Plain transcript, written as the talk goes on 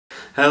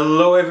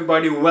Hello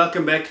everybody,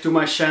 welcome back to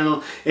my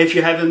channel. If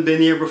you haven't been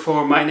here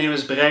before, my name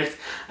is Brecht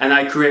and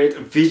I create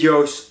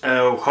videos,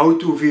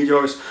 how-to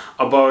videos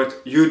about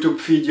YouTube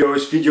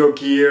videos, video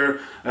gear,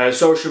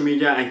 social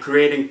media and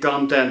creating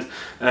content.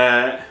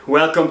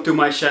 Welcome to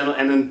my channel,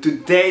 and in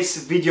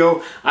today's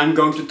video I'm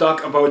going to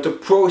talk about the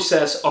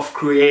process of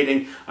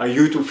creating a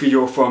YouTube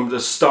video from the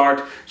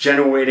start,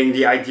 generating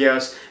the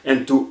ideas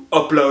into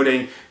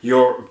uploading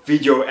your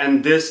video.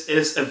 And this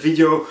is a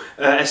video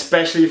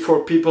especially for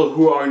people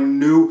who are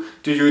new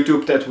to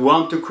YouTube, that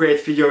want to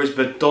create videos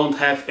but don't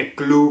have a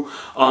clue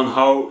on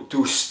how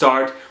to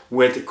start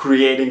with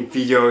creating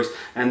videos.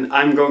 And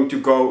I'm going to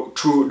go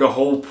through the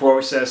whole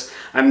process.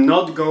 I'm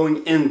not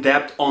going in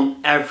depth on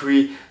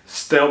every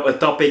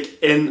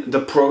topic in the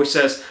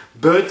process,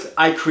 but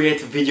I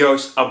create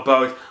videos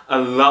about a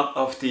lot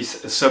of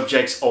these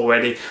subjects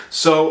already.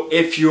 So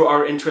if you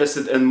are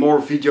interested in more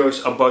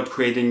videos about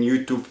creating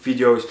YouTube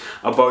videos,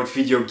 about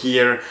video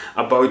gear,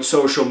 about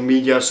social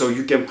media, so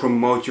you can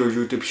promote your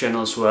YouTube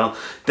channel as well,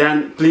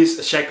 then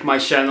please check my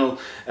channel.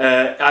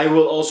 I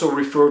will also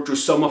refer to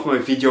some of my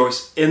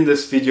videos in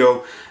this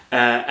video,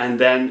 and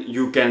then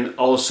you can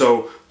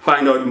also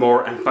find out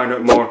more.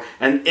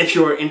 And if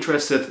you are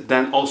interested,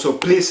 then also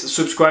please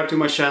subscribe to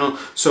my channel,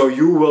 so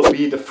you will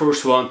be the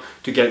first one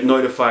to get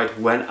notified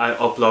when I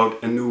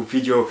upload a new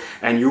video,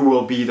 and you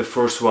will be the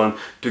first one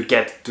to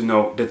get to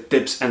know the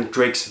tips and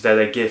tricks that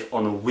I give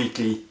on a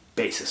weekly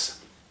basis.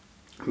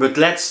 But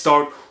let's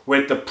start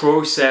with the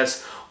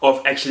process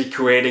of actually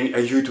creating a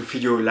YouTube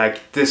video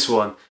like this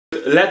one.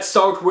 Let's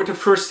start with the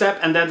first step,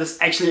 and that is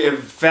actually a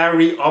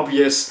very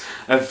obvious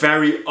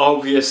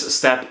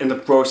step in the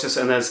process,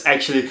 and that's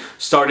actually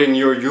starting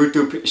your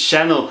YouTube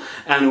channel.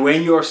 And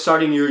when you are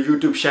starting your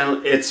YouTube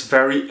channel, it's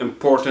very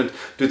important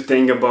to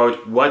think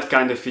about what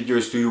kind of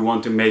videos do you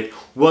want to make,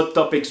 what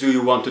topics do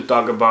you want to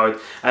talk about,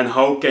 and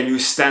how can you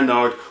stand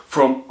out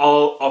from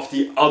all of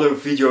the other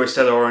videos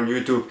that are on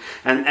YouTube.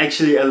 And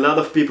actually a lot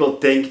of people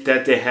think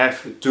that they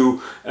have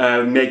to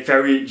make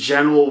very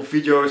general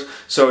videos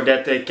so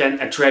that they can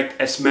attract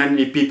as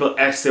many people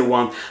as they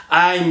want.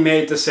 I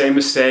made the same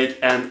mistake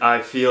and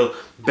I feel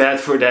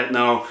bad for that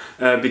now,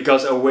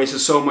 because I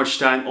wasted so much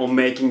time on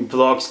making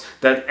vlogs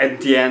that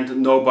at the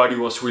end nobody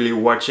was really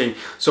watching.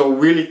 So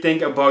really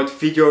think about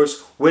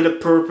videos with a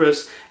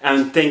purpose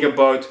and think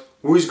about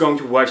who's going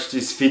to watch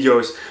these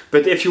videos.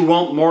 But if you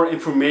want more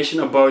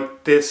information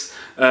about this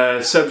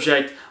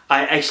subject,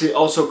 I actually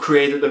also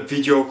created a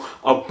video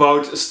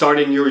about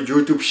starting your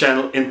YouTube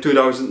channel in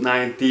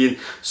 2019.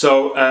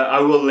 So I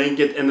will link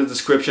it in the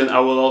description. I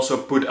will also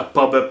put a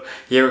pop-up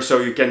here so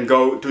you can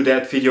go to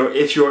that video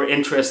if you are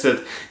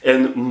interested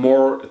in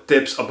more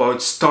tips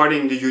about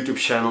starting the YouTube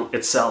channel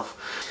itself.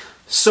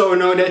 So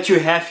now that you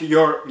have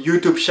your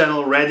YouTube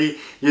channel ready,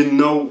 you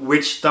know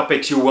which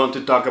topics you want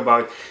to talk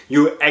about,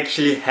 you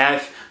actually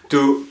have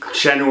to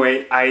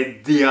generate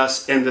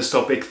ideas in this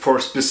topic for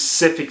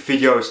specific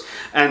videos.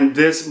 And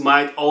this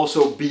might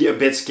also be a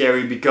bit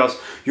scary, because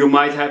you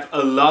might have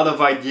a lot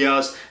of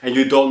ideas and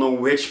you don't know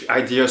which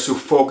ideas to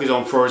focus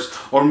on first,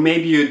 or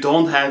maybe you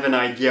don't have an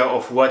idea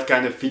of what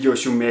kind of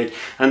videos you make.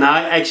 And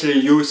I actually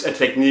use a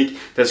technique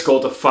that's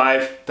called the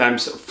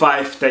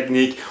 5x5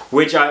 technique,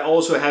 which I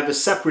also have a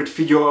separate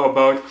video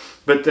about.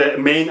 But the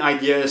main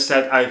idea is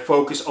that I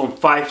focus on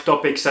 5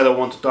 topics that I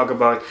want to talk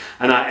about,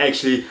 and I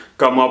actually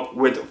come up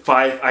with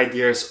 5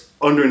 ideas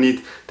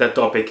underneath that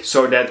topic,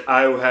 so that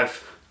I will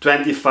have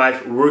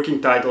 25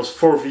 working titles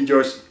for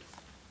videos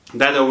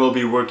that I will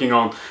be working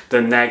on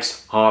the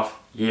next half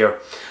year.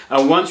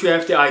 And once you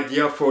have the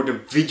idea for the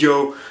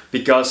video,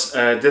 because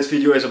this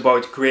video is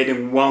about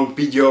creating one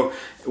video,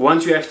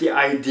 once you have the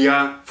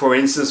idea, for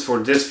instance for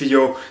this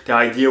video, the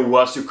idea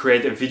was to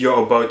create a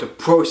video about the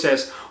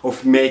process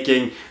of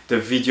making the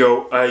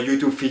video,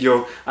 YouTube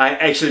video. I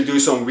actually do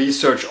some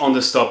research on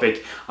this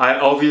topic.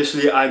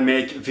 I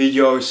make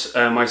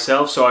videos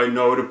myself, so I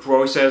know the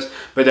process,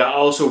 but I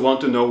also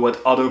want to know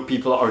what other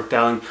people are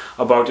telling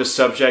about the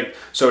subject,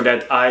 so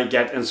that I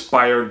get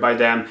inspired by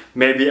them.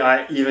 Maybe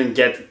I even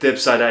get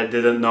tips that I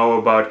didn't know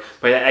about,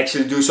 but I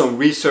actually do some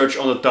research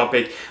on the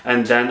topic,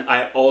 and then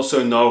I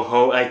also know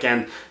how I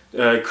can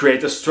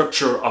create a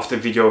structure of the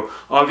video.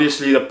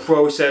 Obviously the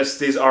process,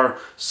 these are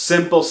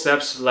simple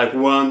steps like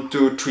 1,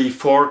 2, 3,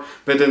 4,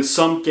 but in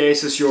some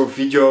cases your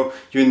video,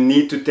 you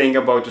need to think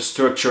about the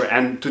structure.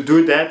 And to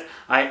do that,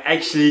 I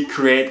actually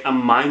create a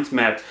mind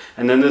map,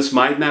 and in this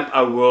mind map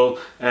I will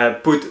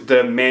put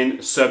the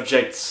main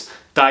subjects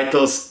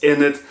titles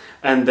in it,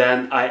 and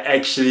then I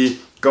actually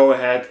go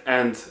ahead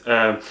and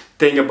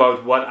think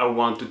about what I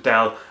want to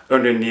tell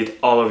underneath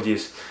all of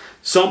these.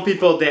 Some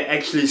people, they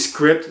actually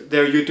script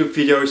their YouTube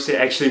videos, they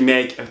actually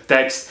make a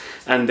text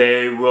and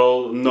they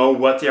will know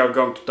what they are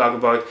going to talk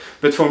about.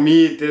 But for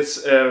me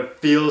this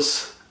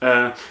feels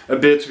a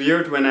bit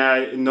weird. When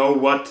I know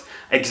what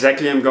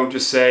exactly I'm going to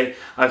say,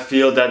 I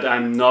feel that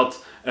I'm not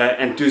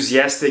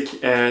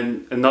enthusiastic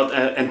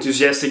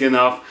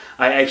enough.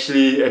 I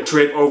actually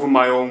trip over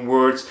my own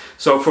words.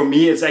 So for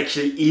me it's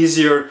actually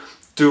easier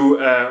to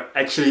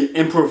actually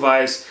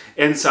improvise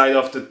inside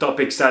of the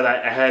topics that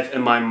I have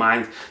in my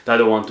mind that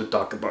I want to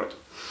talk about.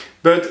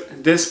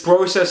 But this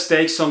process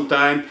takes some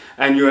time,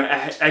 and you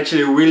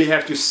actually really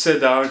have to sit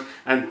down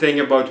and think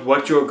about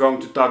what you're going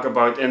to talk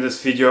about in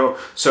this video,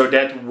 so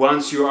that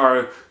once you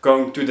are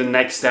going to the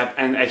next step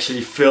and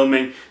actually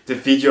filming the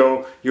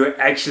video, you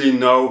actually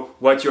know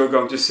what you're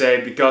going to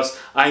say. Because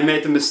I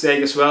made the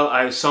mistake as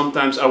well.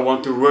 Sometimes I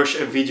want to rush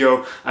a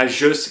video. I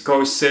just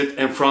go sit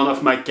in front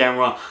of my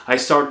camera, I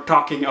start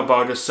talking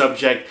about a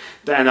subject,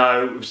 then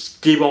I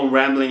keep on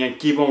rambling and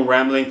keep on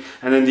rambling,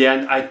 and in the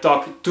end I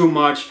talk too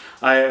much.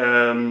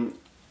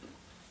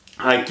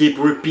 I keep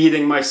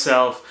repeating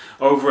myself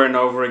over and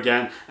over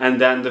again,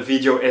 and then the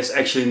video is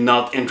actually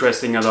not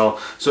interesting at all.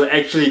 So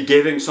actually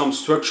giving some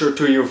structure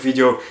to your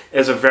video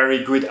is a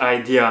very good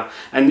idea.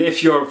 And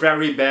if you're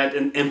very bad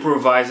in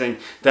improvising,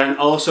 then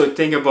also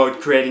think about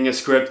creating a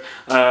script.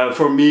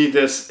 For me,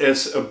 this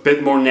is a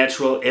bit more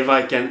natural if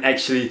I can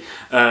actually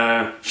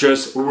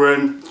just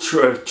run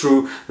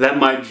through, let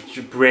my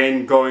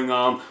brain going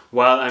on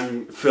while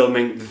I'm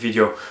filming the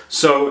video.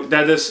 So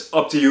that is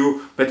up to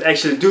you, but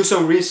actually do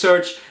some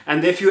research.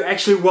 And if you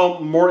actually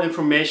want more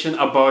information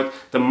about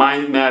the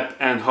mind map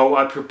and how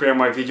I prepare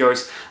my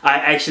videos, I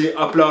actually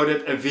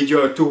uploaded a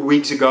video 2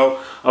 weeks ago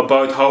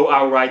about how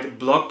I write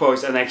blog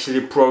posts, and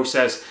actually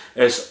process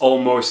is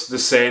almost the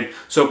same.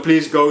 So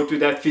please go to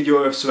that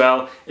video as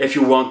well if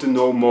you want to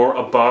know more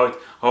about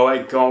how I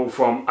go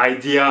from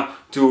idea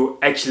to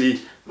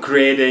actually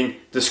creating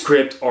the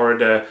script or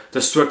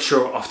the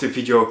structure of the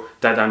video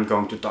that I'm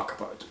going to talk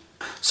about.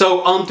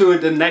 So on to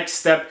the next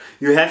step.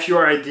 You have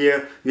your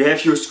idea, you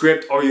have your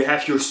script, or you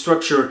have your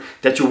structure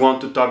that you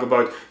want to talk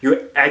about.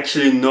 You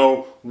actually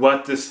know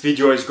what this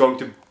video is going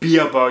to be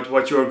about,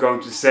 what you're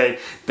going to say.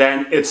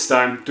 Then it's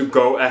time to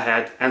go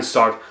ahead and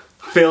start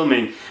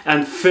filming.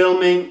 And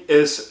filming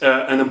is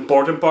an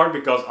important part,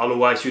 because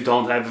otherwise you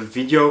don't have a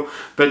video.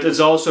 But it's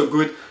also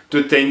good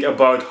to think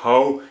about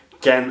how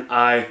can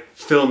I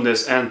film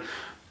this. And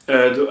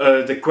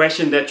the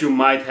question that you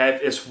might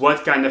have is,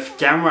 what kind of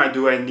camera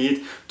do I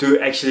need to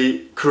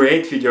actually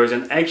create videos?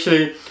 And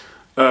actually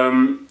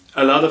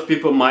a lot of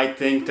people might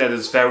think that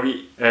it's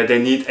they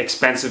need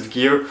expensive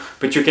gear,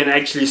 but you can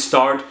actually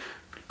start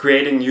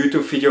creating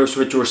YouTube videos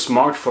with your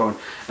smartphone.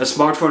 A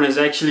smartphone is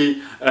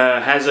actually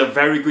has a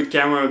very good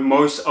camera.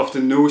 Most of the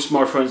new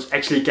smartphones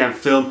actually can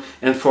film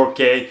in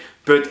 4K,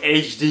 but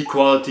HD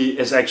quality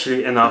is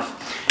actually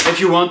enough. If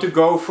you want to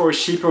go for a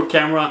cheaper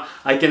camera,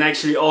 I can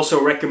actually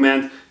also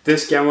recommend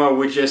this camera,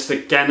 which is the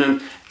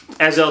Canon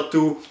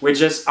SL2,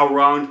 which is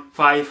around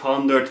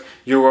 500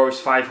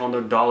 euros,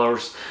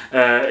 $500.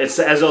 It's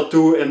the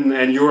SL2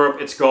 in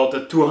Europe. It's called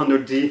the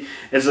 200D.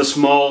 It's a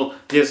small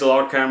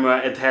DSLR camera.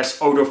 It has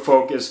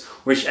autofocus,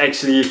 which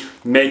actually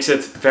makes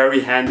it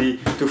very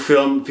handy to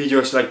film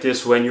videos like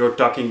this when you're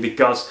talking,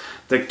 because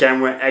the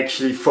camera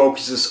actually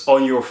focuses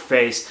on your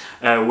face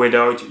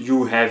without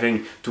you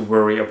having to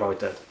worry about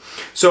that.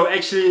 So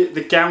actually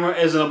the camera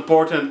is an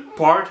important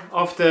part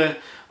of the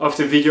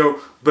video,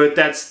 but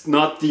that's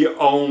not the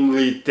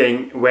only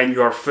thing when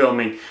you are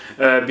filming.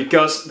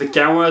 Because the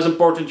camera is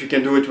important, you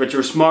can do it with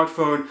your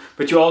smartphone,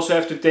 but you also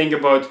have to think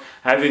about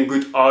having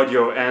good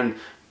audio and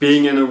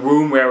being in a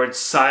room where it's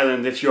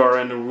silent. If you are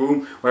in a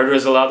room where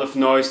there's a lot of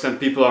noise, then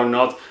people are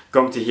not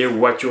going to hear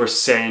what you're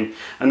saying.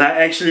 And I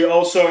actually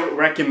also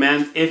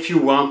recommend, if you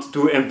want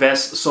to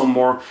invest some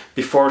more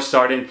before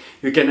starting,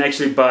 you can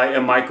actually buy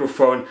a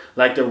microphone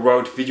like the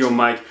Rode Video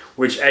Mic,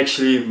 which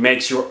actually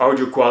makes your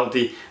audio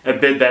quality a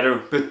bit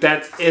better, but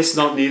that is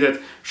not needed.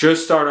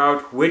 Just start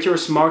out with your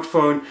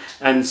smartphone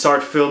and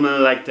start filming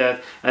like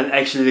that, and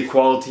actually the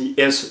quality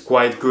is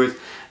quite good.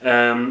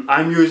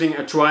 I'm using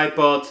a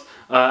tripod.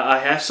 I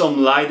have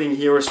some lighting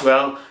here as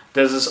well.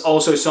 This is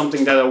also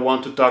something that I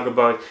want to talk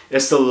about,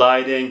 is the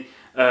lighting.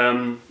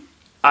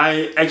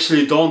 I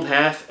actually don't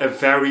have a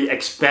very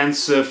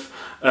expensive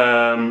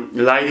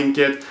lighting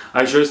kit.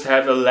 I just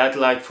have a LED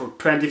light for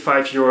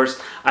 25 euros.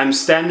 I'm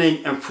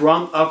standing in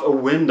front of a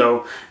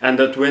window, and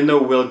that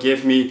window will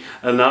give me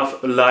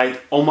enough light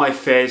on my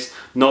face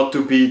not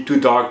to be too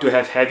dark, to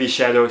have heavy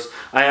shadows.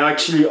 I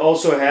actually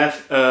also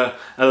have a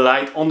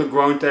light on the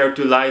ground there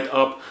to light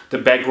up the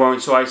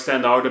background, so I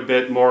stand out a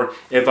bit more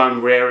if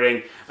I'm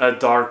wearing a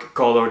dark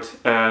colored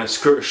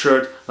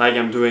shirt like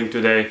I'm doing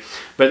today.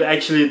 But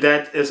actually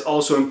that is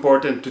also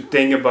important to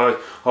think about,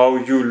 how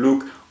you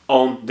look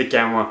on the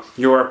camera.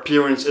 Your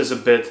appearance is a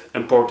bit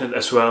important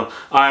as well.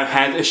 I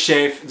had a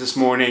shave this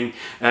morning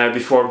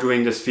before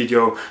doing this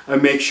video. I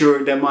make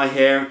sure that my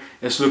hair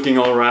is looking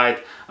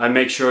alright. I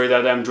make sure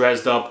that I'm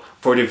dressed up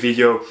for the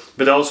video,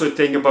 but also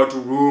think about the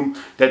room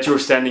that you're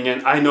standing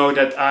in. I know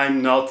that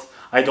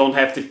I don't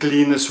have the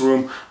cleanest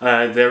room.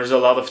 There's a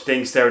lot of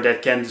things there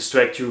that can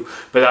distract you,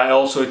 but I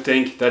also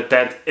think that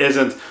that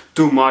isn't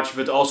too much.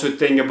 But also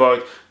think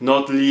about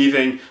not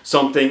leaving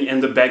something in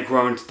the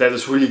background that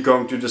is really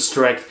going to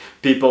distract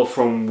people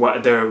from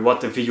what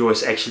the video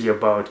is actually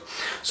about.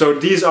 So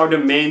these are the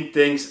main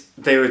things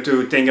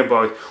to think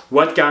about.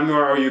 What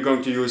camera are you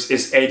going to use?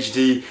 Is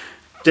HD?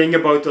 Think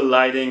about the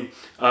lighting.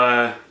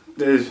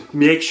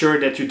 make sure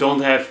that you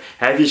don't have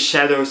heavy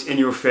shadows in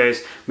your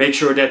face. Make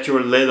sure that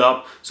you're lit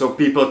up so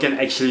people can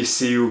actually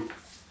see you.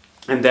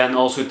 And then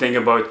also think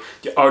about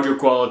the audio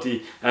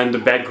quality and the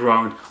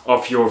background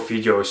of your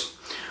videos.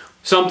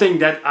 Something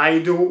that I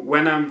do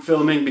when I'm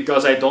filming,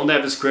 because I don't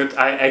have a script,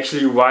 I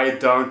actually write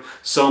down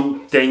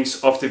some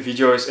things of the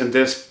videos. In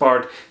this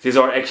part, these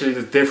are actually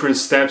the different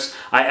steps.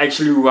 I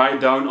actually write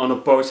down on a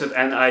post-it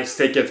and I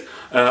stick it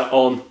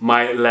on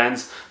my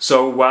lens.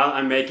 So while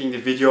I'm making the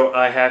video,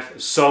 I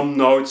have some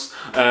notes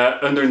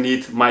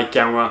underneath my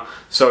camera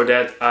so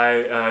that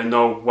I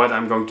know what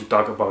I'm going to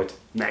talk about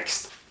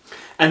next.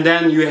 And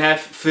then you have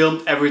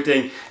filmed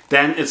everything,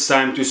 then it's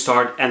time to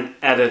start and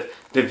edit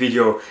the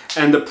video.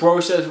 And the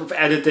process of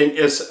editing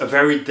is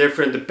very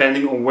different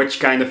depending on which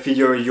kind of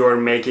video you're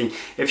making.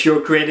 If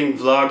you're creating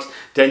vlogs,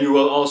 then you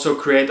will also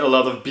create a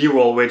lot of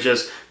b-roll, which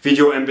is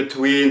video in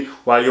between,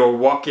 while you're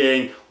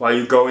walking, while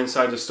you go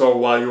inside the store,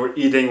 while you're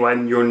eating,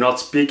 when you're not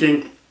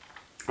speaking.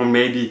 Or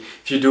maybe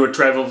if you do a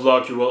travel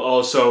vlog, you will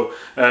also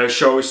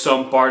show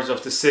some parts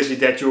of the city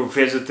that you're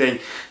visiting.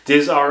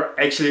 These are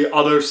actually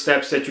other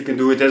steps that you can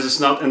do. This is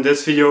not in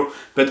this video,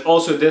 but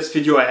also this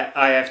video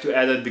I have to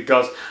edit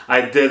because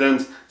I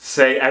didn't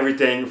say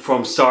everything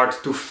from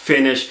start to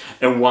finish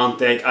in one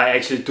take. I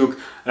actually took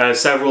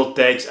several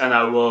takes and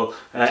I will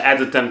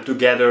edit them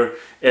together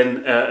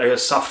in a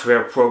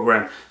software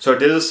program. So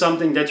this is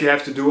something that you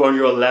have to do on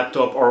your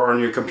laptop or on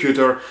your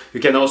computer. You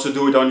can also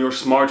do it on your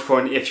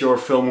smartphone if you're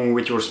filming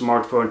with your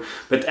smartphone.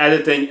 But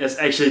editing is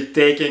actually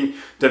taking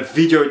the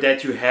video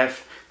that you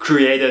have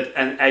created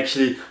and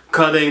actually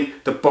cutting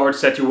the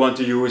parts that you want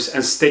to use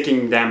and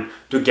sticking them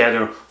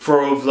together.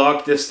 For a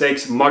vlog, this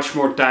takes much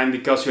more time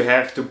because you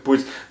have to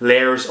put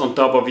layers on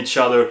top of each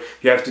other.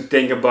 You have to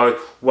think about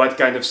what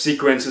kind of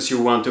sequences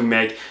you want to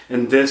make.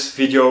 In this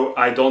video,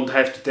 I don't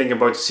have to think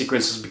about the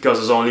sequences because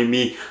it's only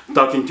me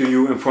talking to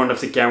you in front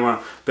of the camera.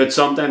 But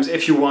sometimes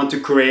if you want to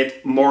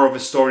create more of a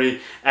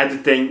story,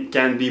 editing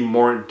can be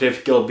more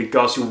difficult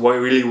because you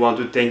really want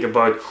to think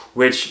about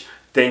which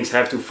things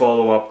have to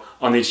follow up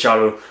on each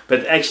other.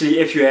 But actually,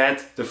 if you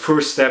had the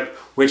first step,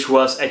 which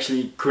was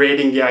actually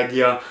creating the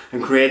idea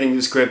and creating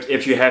the script,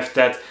 if you have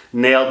that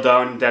nailed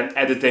down, then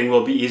editing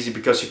will be easy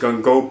because you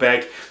can go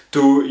back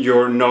to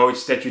your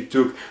notes that you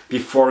took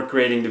before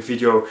creating the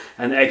video,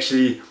 and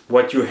actually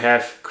what you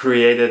have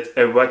created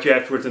and what you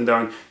have written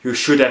down, you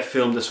should have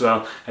filmed as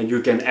well, and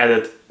you can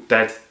edit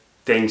that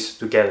things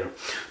together.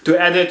 To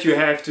edit,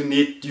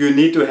 you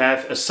need to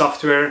have a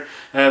software.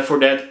 For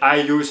that I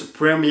use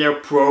Premiere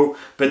Pro,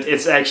 but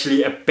it's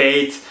actually a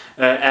paid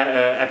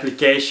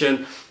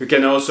application. You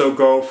can also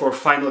go for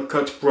Final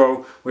Cut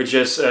Pro, which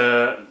is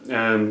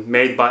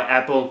made by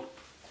Apple.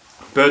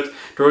 But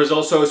there is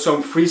also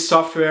some free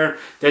software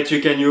that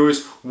you can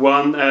use.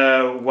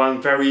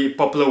 One very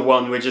popular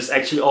one, which is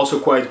actually also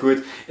quite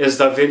good, is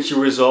DaVinci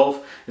Resolve.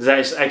 That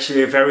is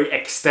actually a very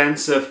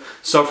extensive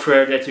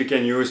software that you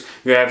can use.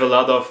 You have a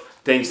lot of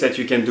things that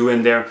you can do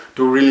in there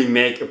to really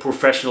make a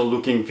professional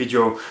looking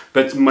video.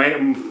 But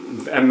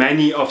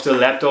many of the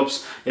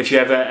laptops, if you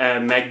have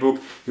a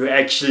MacBook, you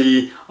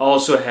actually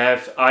also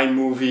have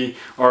iMovie,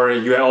 or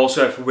you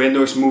also have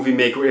Windows Movie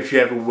Maker if you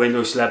have a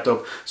Windows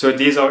laptop. So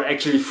these are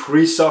actually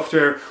free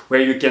software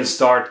where you can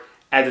start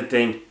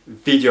editing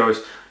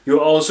videos.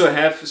 You also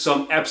have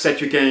some apps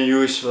that you can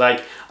use,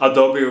 like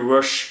Adobe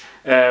Rush,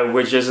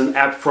 which is an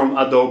app from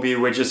Adobe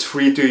which is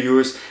free to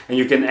use, and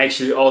you can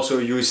actually also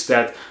use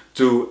that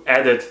to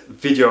edit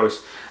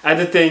videos.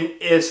 Editing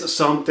is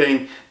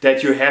something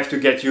that you have to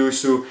get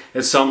used to.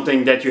 It's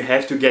something that you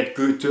have to get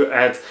good to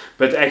at,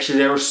 but actually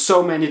there are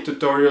so many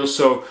tutorials,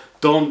 so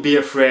don't be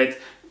afraid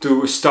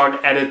to start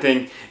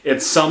editing.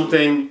 It's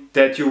something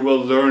that you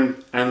will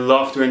learn and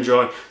love to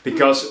enjoy,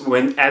 because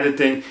when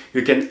editing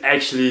you can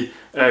actually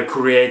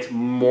create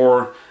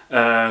more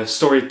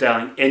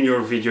storytelling in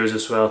your videos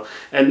as well.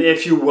 And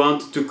if you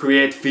want to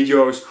create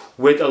videos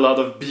with a lot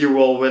of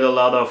b-roll, with a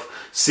lot of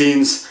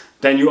scenes,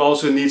 then you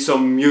also need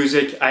some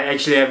music. I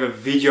actually have a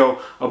video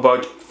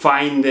about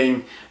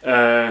finding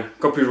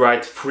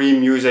copyright free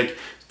music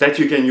that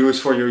you can use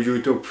for your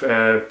YouTube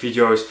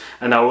videos,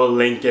 and I will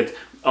link it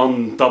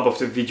on top of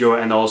the video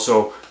and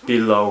also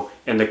below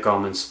in the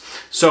comments.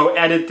 So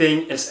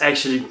editing is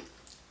actually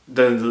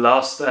the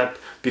last step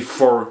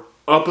before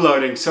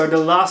uploading. So the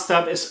last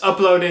step is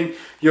uploading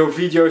your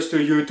videos to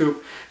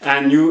YouTube,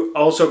 and you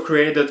also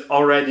created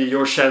already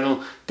your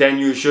channel. Then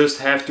you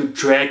just have to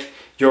drag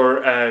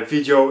your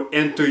video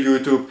into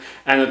YouTube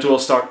and it will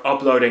start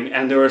uploading.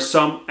 And there are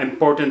some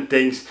important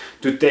things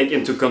to take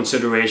into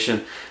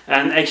consideration.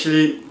 And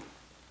actually,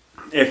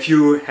 if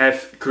you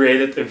have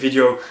created a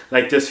video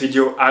like this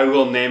video, I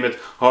will name it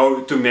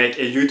How to Make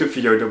a YouTube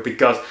Video,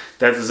 because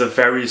that is a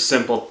very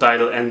simple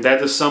title, and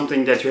that is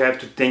something that you have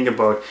to think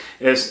about.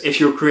 Is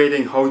if you're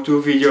creating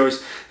how-to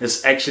videos,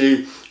 it's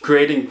actually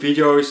creating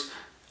videos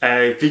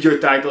video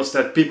titles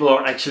that people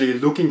are actually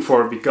looking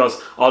for,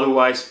 because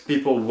otherwise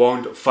people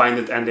won't find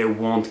it and they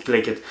won't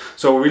click it.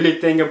 So really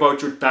think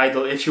about your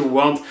title. If you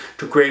want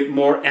to create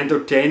more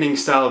entertaining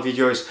style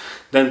videos,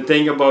 then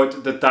think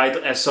about the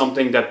title as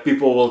something that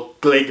people will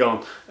click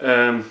on.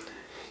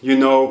 You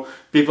know,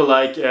 people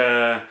like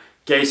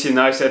Casey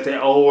Neistat, they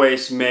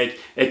always make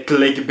a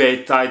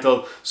clickbait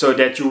title so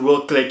that you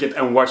will click it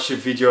and watch the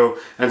video,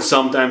 and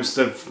sometimes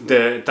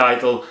the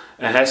title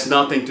has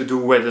nothing to do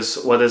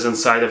with what is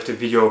inside of the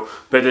video,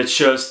 but it's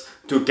just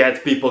to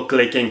get people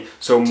clicking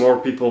so more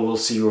people will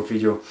see your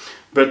video.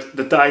 But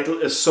the title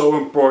is so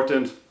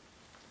important,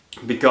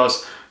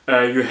 because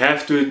you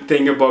have to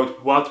think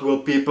about what will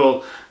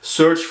people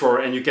search for,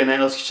 and you can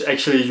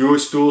actually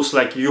use tools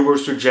like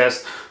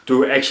Ubersuggest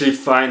to actually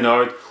find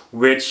out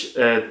which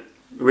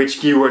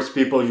keywords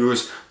people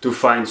use to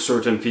find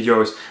certain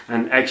videos,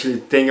 and actually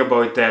think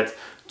about that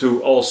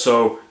to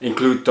also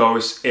include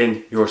those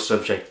in your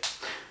subject.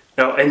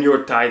 In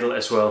your title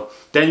as well.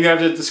 Then you have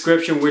the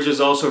description, which is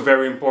also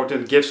very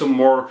important. Give some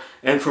more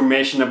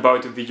information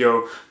about the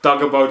video.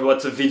 Talk about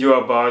what's the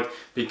video about,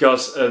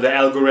 because the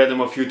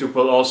algorithm of YouTube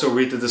will also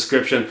read the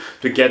description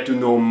to get to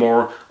know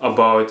more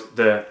about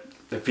the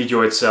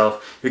video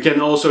itself. You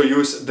can also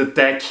use the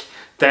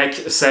tag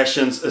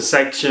sessions, a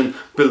section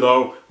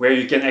below where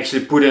you can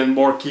actually put in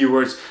more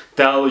keywords,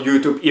 tell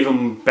YouTube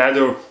even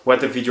better what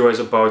the video is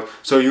about.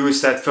 So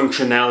use that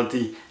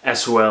functionality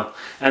as well.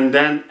 And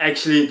then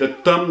actually the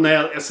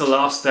thumbnail is the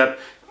last step.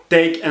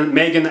 Take and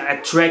make an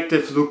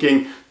attractive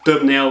looking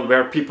thumbnail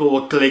where people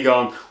will click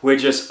on,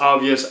 which is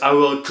obvious. I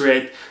will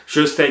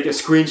just take a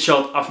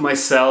screenshot of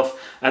myself,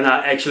 and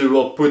I actually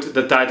will put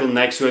the title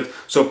next to it,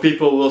 so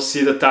people will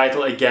see the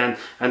title again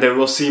and they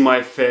will see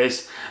my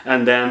face,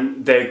 and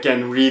then they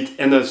can read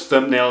in the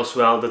thumbnail as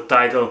well the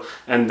title,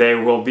 and they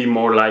will be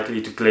more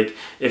likely to click.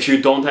 If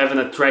you don't have an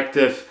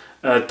attractive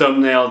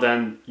thumbnail,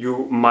 then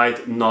you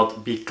might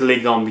not be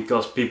clicked on,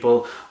 because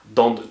people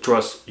don't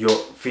trust your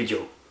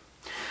video.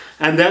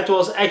 And that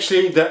was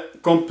actually the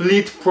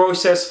complete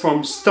process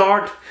from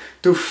start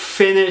to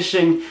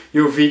finishing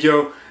your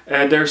video.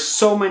 There's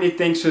so many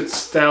things to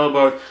tell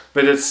about,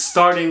 but it's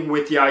starting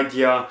with the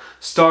idea.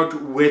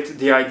 Start with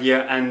the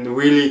idea and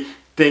really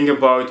think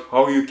about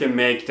how you can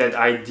make that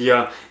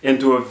idea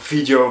into a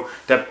video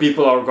that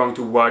people are going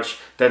to watch,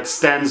 that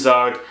stands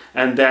out,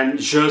 and then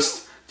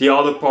just the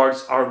other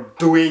parts are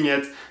doing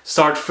it.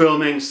 Start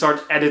filming,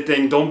 start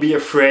editing, don't be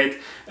afraid.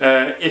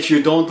 If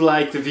you don't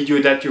like the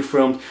video that you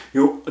filmed,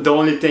 the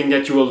only thing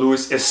that you will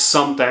lose is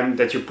some time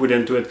that you put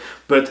into it.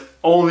 But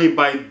only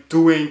by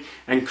doing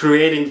and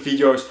creating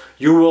videos,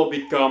 you will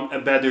become a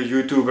better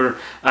YouTuber.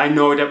 I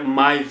know that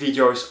my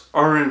videos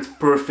aren't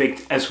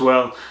perfect as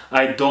well.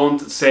 I don't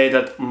say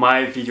that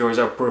my videos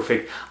are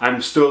perfect.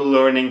 I'm still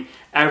learning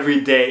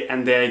every day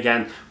and day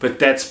again, but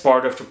that's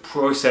part of the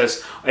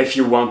process if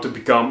you want to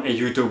become a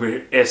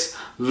YouTuber, is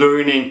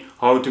learning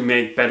how to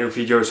make better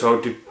videos,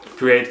 how to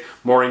create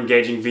more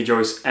engaging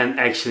videos, and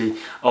actually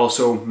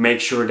also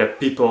make sure that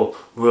people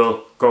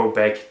will go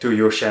back to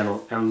your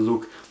channel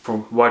and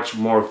watch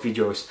more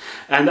videos.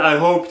 And I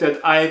hope that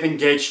I've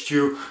engaged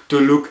you to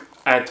look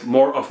at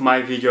more of my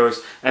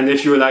videos, and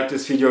if you like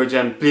this video,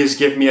 then please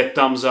give me a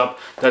thumbs up.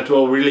 That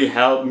will really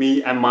help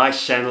me and my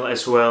channel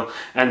as well,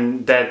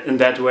 and that in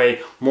that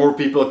way more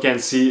people can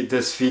see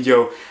this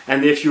video.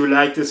 And if you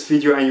like this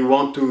video and you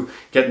want to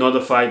get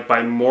notified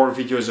by more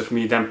videos of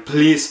me, then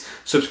please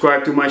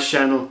subscribe to my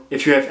channel.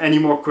 If you have any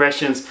more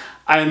questions,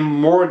 I'm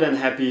more than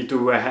happy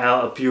to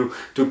help you,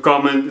 to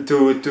comment,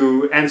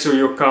 to answer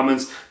your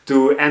comments,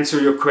 to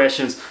answer your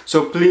questions.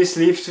 So please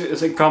leave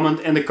a comment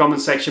in the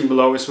comment section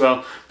below as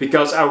well,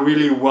 because I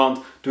really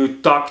want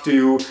to talk to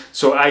you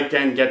so I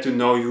can get to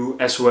know you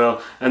as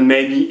well. And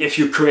maybe if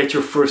you create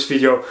your first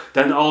video,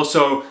 then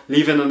also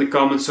leave it in the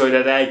comments so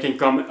that I can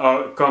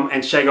come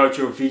and check out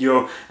your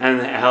video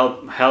and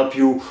help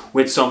you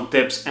with some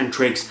tips and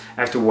tricks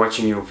after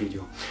watching your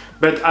video.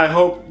 But I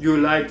hope you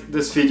liked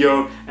this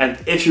video, and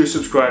if you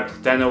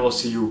subscribed, then I will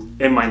see you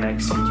in my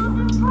next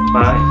video.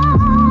 Bye.